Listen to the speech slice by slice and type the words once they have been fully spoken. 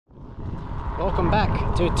Welcome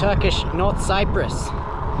back to Turkish North Cyprus.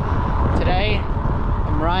 Today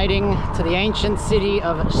I'm riding to the ancient city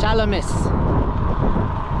of Salamis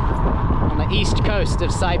on the east coast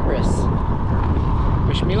of Cyprus.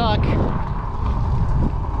 Wish me luck.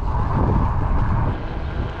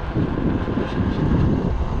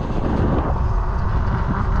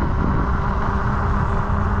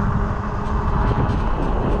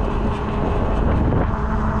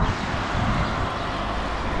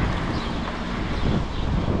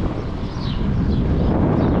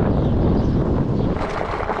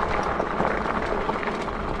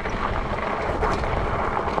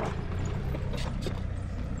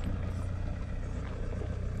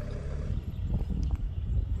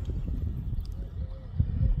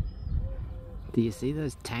 Do you see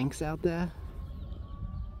those tanks out there?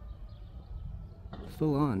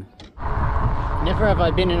 Full on. Never have I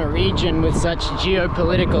been in a region with such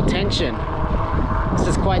geopolitical tension. This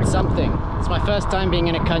is quite something. It's my first time being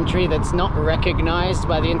in a country that's not recognized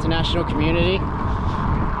by the international community.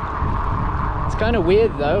 It's kind of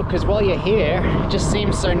weird though, because while you're here, it just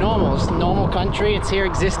seems so normal. It's a normal country, it's here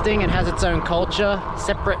existing and has its own culture,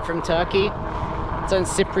 separate from Turkey. Its own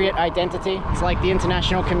Cypriot identity. It's like the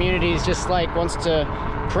international community is just like wants to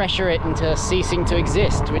pressure it into ceasing to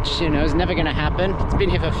exist, which, you know, is never going to happen. It's been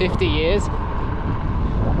here for 50 years.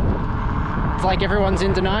 It's like everyone's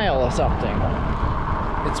in denial or something.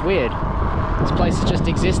 It's weird. This place is just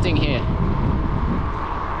existing here.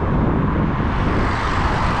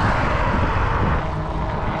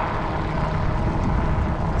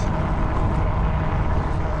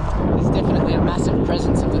 There's definitely a massive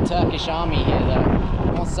presence of the Turkish Army here though.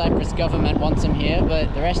 North Cyprus government wants them here,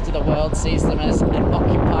 but the rest of the world sees them as an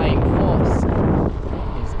occupying force.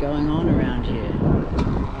 What is going on around here?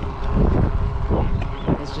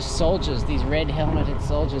 There's just soldiers, these red helmeted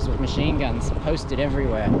soldiers with machine guns posted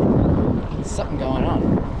everywhere. There's something going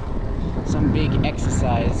on. Some big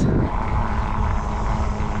exercise.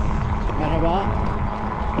 Merhaba.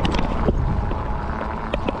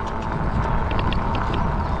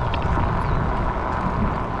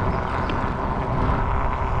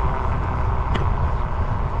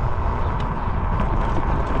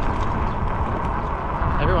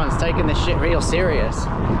 Everyone's taking this shit real serious.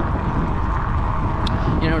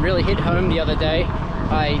 You know, it really hit home the other day.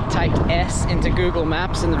 I typed S into Google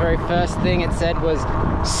Maps and the very first thing it said was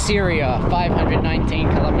Syria, 519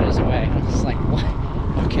 kilometers away. I was like, what?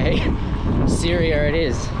 Okay, Syria it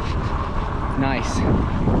is. Nice.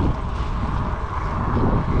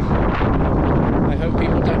 I hope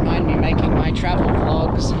people don't mind me making my travel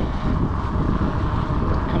vlogs.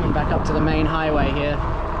 Coming back up to the main highway here.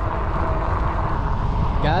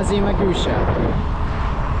 Gazi Magusha.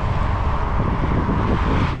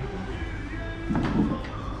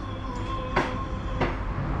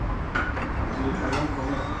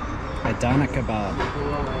 Adana kebab.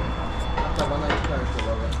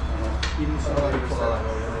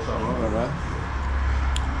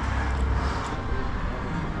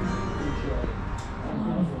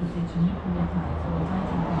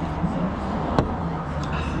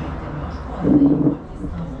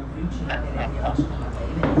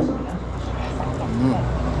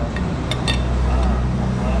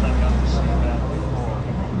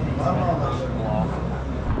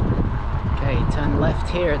 Okay, turn left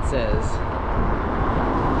here it says.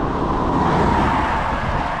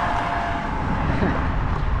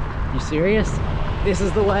 You serious? This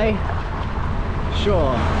is the way?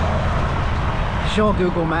 Sure. Sure,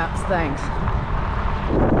 Google Maps, thanks.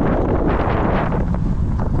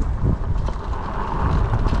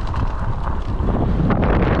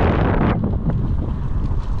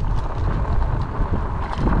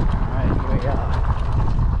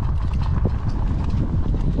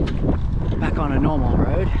 On a normal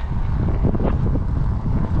road.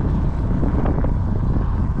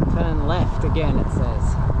 Turn left again it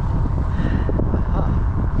says. Aha.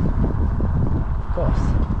 Of course.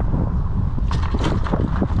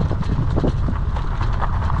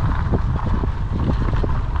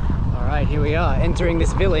 Alright, here we are entering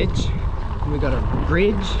this village. We got a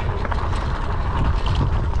bridge.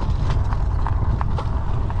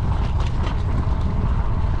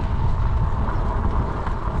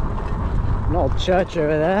 An old church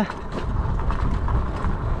over there.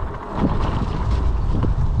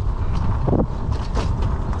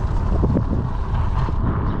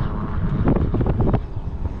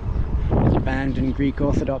 There's Abandoned Greek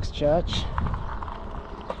Orthodox Church.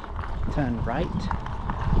 Turn right.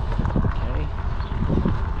 Okay.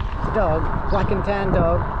 Dog, black and tan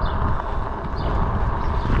dog.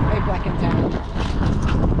 Hey, black and tan.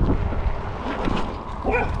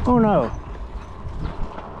 Oh no.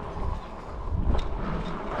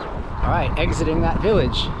 Alright, exiting that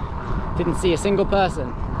village. Didn't see a single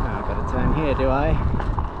person. Oh, I've got to turn here, do I?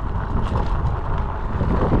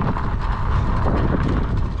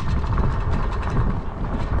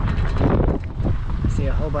 See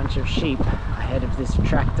a whole bunch of sheep ahead of this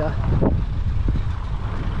tractor.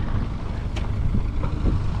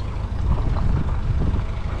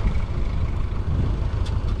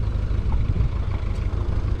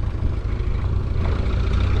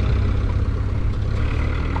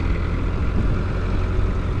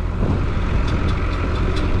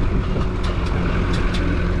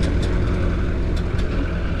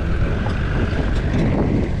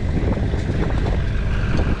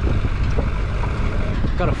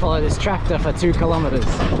 Got to follow this tractor for 2 kilometers.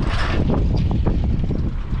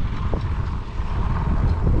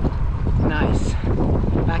 Nice.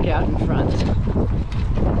 Back out in front.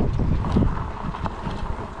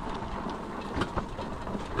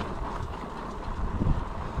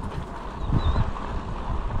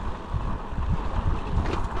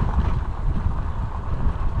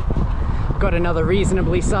 Got another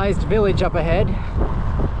reasonably sized village up ahead.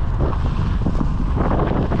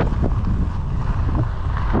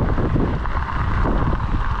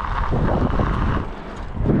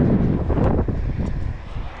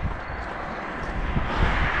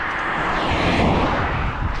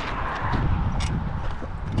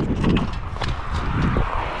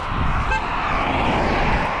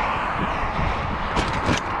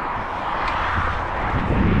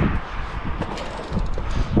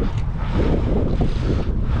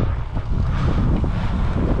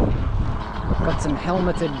 Got some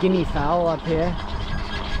helmeted guinea fowl up here.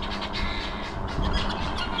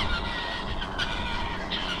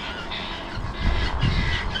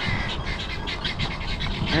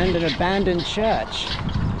 And an abandoned church.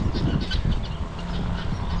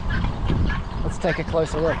 Let's take a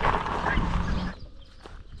closer look.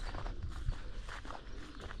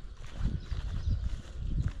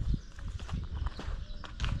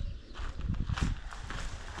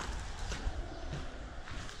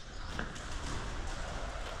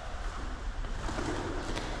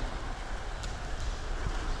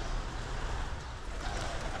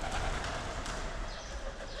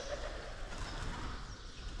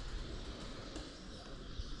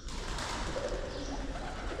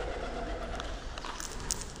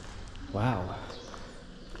 Wow.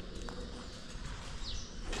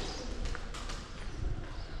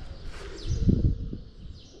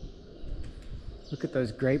 Look at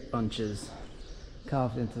those grape bunches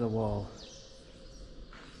carved into the wall.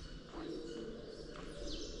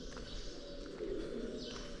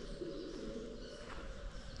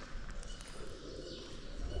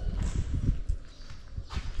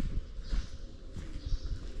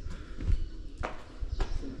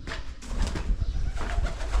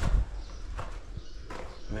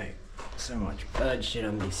 Wait, so much bird shit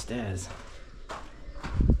on these stairs.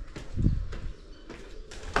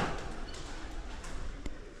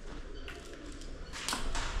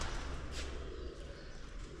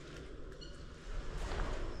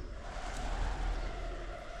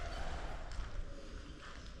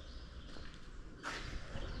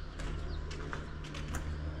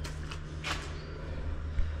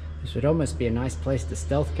 This would almost be a nice place to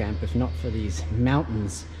stealth camp if not for these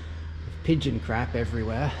mountains of pigeon crap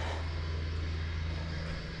everywhere.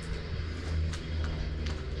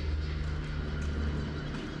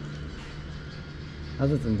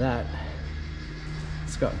 Other than that,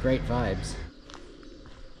 it's got great vibes.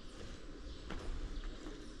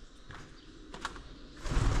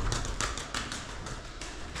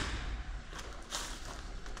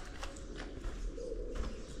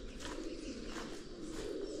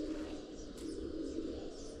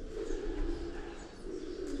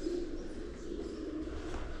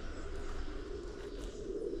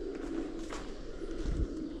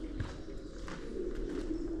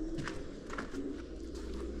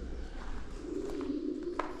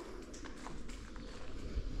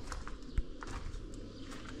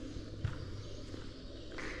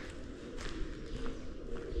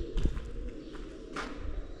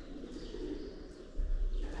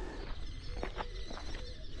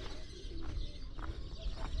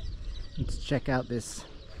 Let's check out this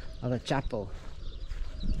other chapel.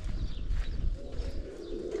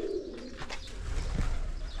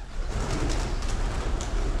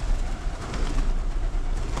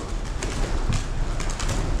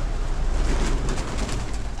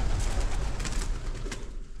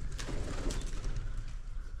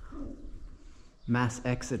 Mass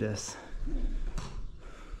exodus.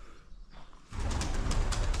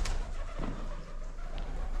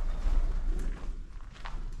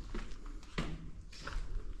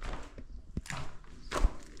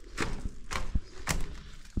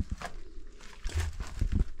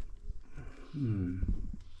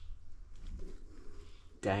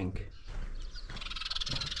 dank.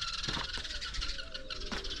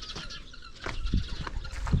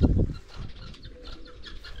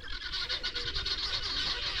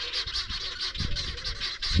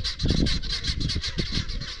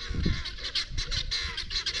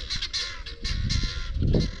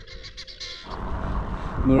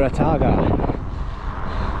 Murataga.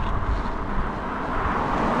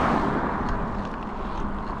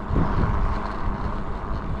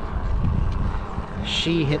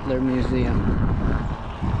 Hitler Museum.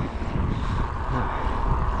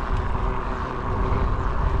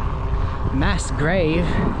 Mass grave.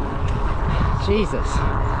 Jesus.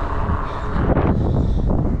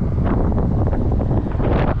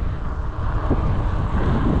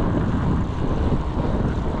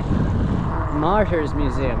 Martyrs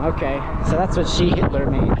Museum. Okay, so that's what she Hitler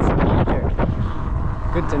means. Martyr.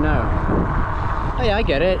 Good to know. Oh yeah, I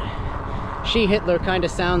get it. She Hitler kind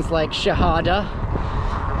of sounds like Shahada,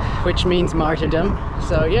 which means martyrdom,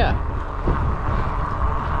 so yeah.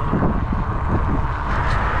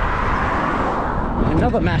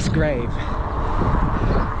 Another mass grave.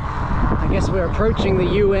 I guess we're approaching the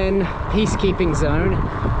UN peacekeeping zone,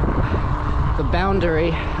 the boundary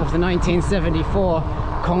of the 1974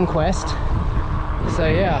 conquest. So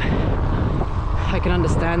yeah, I can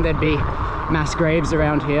understand there'd be mass graves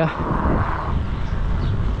around here.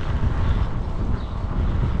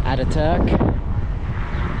 Ataturk.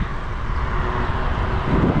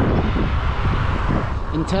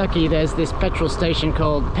 In Turkey there's this petrol station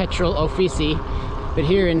called Petrol Ofisi, but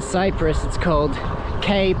here in Cyprus it's called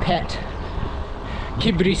K-Pet.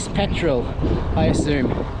 Kibris Petrol, I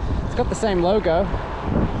assume. It's got the same logo.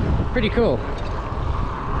 Pretty cool.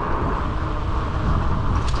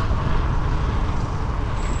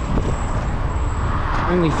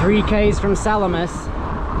 Only 3 Ks from Salamis.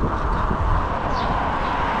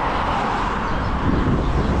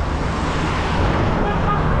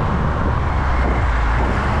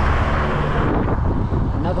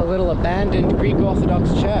 Another little abandoned Greek Orthodox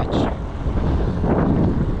Church.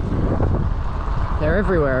 They're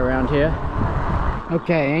everywhere around here.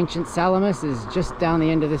 Okay, ancient Salamis is just down the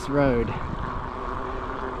end of this road.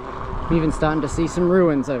 I'm even starting to see some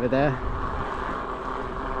ruins over there.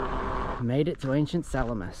 Made it to ancient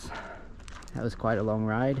Salamis. That was quite a long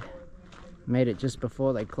ride. Made it just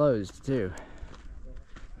before they closed too.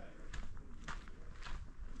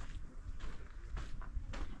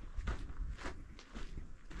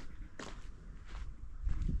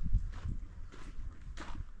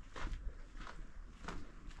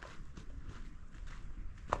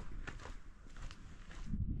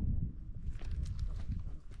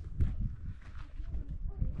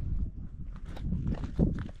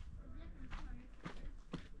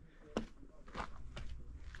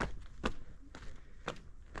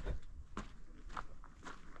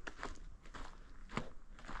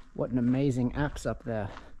 What an amazing apse up there.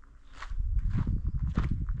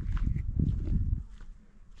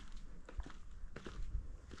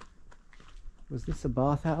 Was this a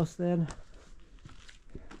bathhouse then?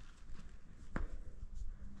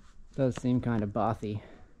 Does seem kind of bathy.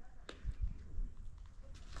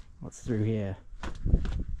 What's through here?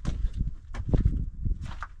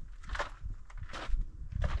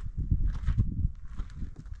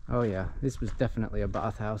 Oh yeah, this was definitely a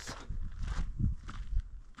bathhouse.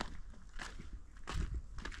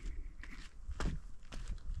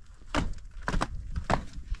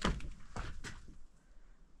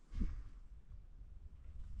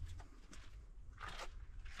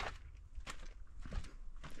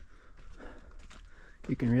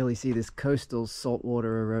 You can really see this coastal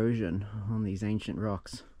saltwater erosion on these ancient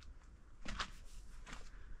rocks.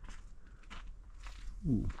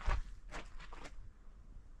 Ooh.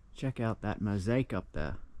 Check out that mosaic up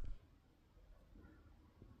there.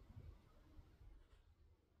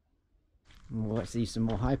 Oh, I see some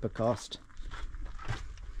more hypercost.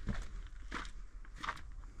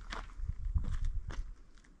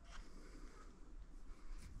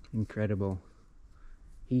 Incredible.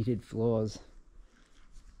 Heated floors.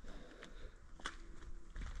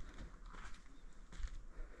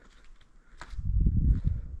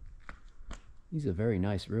 These are very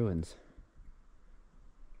nice ruins.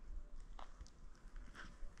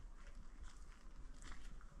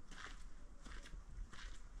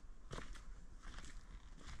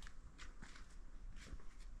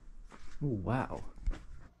 Oh, wow.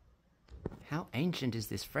 How ancient is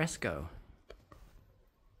this fresco?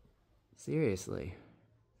 Seriously.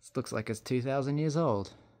 This looks like it's 2,000 years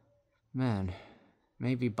old. Man,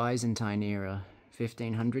 maybe Byzantine era,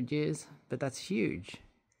 1500 years, but that's huge.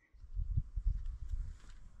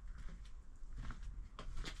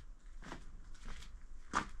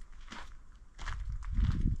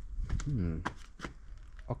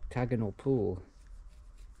 Octagonal pool.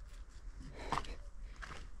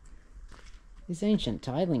 This ancient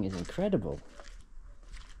tiling is incredible.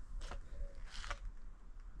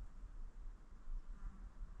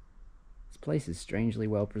 This place is strangely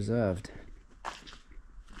well preserved.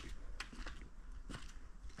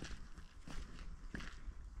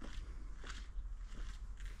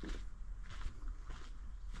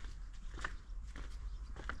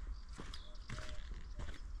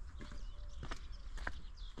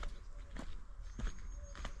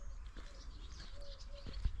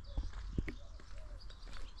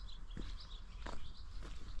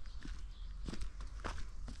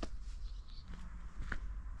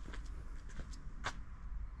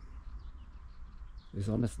 This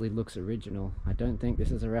honestly looks original. I don't think this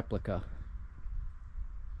is a replica.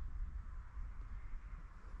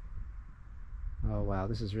 Oh wow,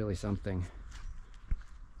 this is really something.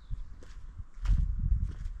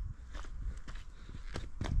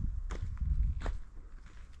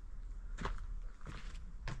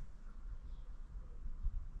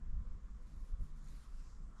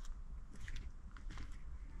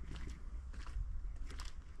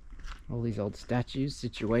 All these old statues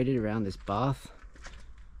situated around this bath.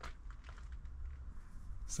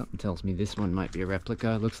 Something tells me this one might be a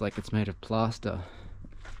replica. It looks like it's made of plaster.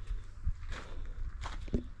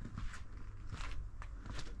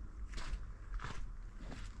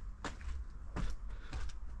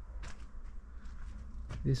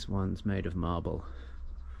 This one's made of marble.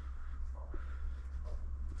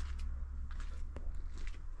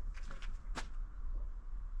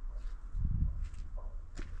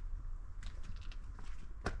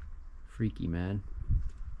 Freaky, man.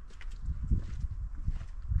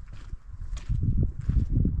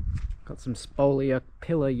 Got some spolia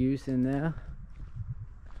pillar use in there.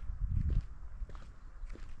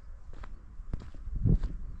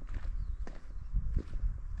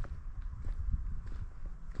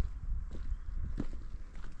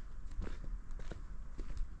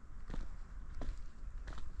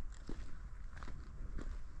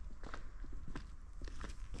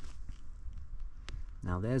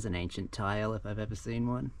 Now there's an ancient tile if I've ever seen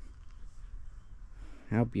one.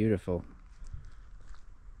 How beautiful.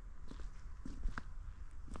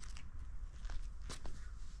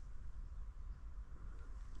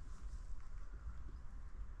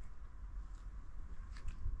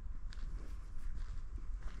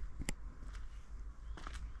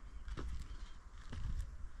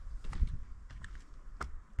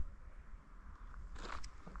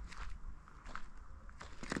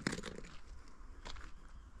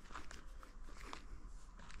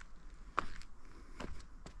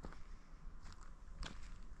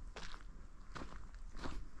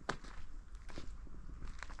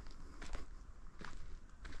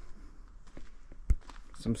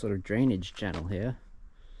 Some sort of drainage channel here.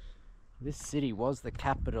 This city was the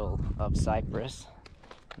capital of Cyprus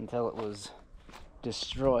until it was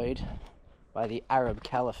destroyed by the Arab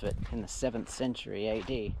Caliphate in the 7th century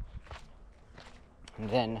AD.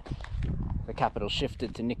 And then the capital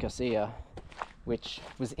shifted to Nicosia, which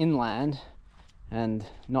was inland and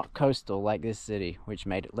not coastal like this city, which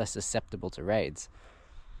made it less susceptible to raids.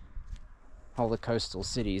 All the coastal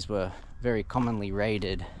cities were very commonly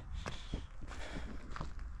raided.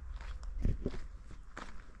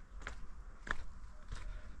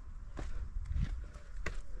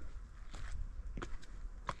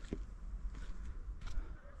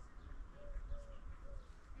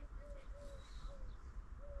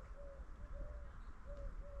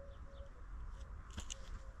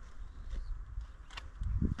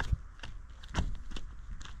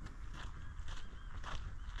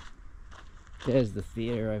 There's the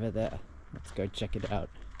theater over there. Let's go check it out.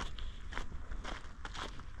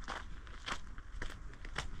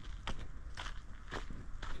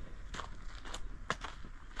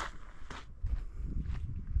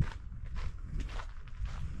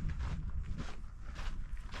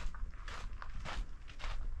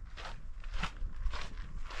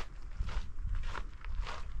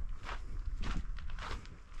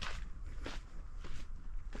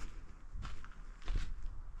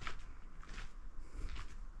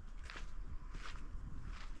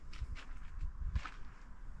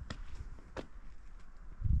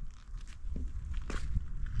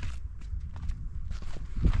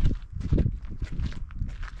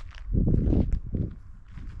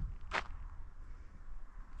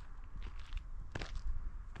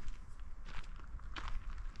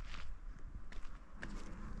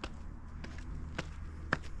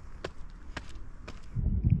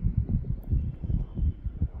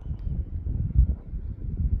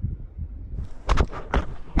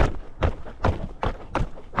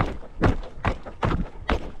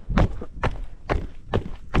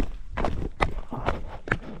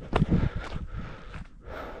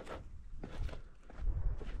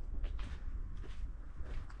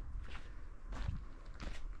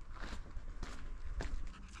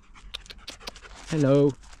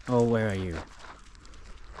 Hello. Oh, where are you?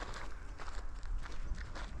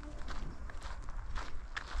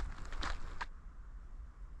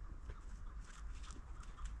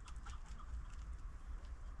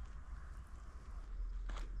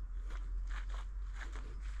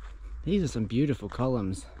 These are some beautiful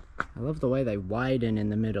columns. I love the way they widen in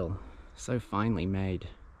the middle. So finely made.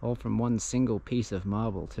 All from one single piece of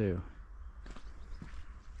marble too.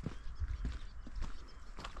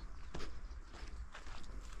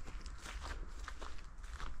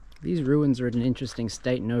 These ruins are in an interesting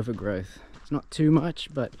state and overgrowth. It's not too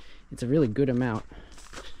much, but it's a really good amount.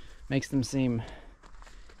 Makes them seem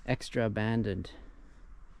extra abandoned.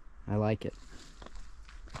 I like it.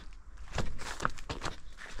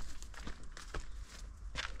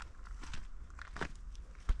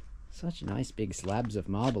 Such nice big slabs of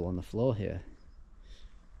marble on the floor here.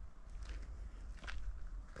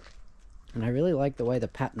 And I really like the way the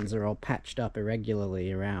patterns are all patched up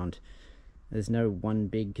irregularly around. There's no one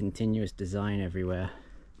big continuous design everywhere.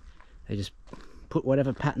 They just put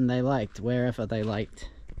whatever pattern they liked, wherever they liked.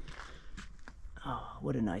 Oh,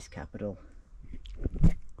 what a nice capital.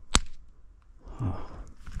 Oh,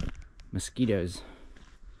 mosquitoes.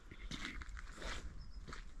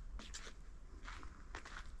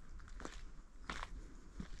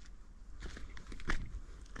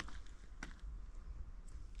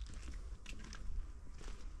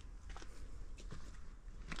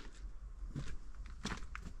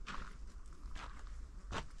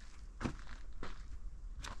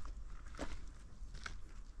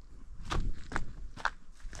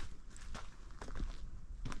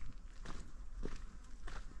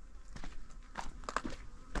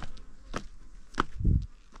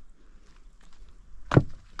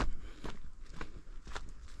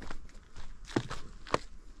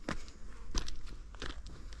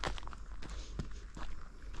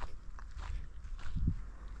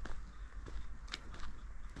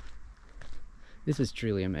 This is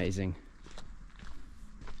truly amazing.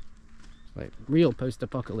 Like real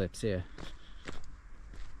post-apocalypse here.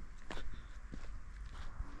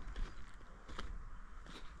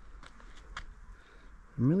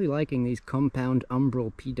 I'm really liking these compound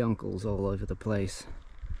umbral peduncles all over the place.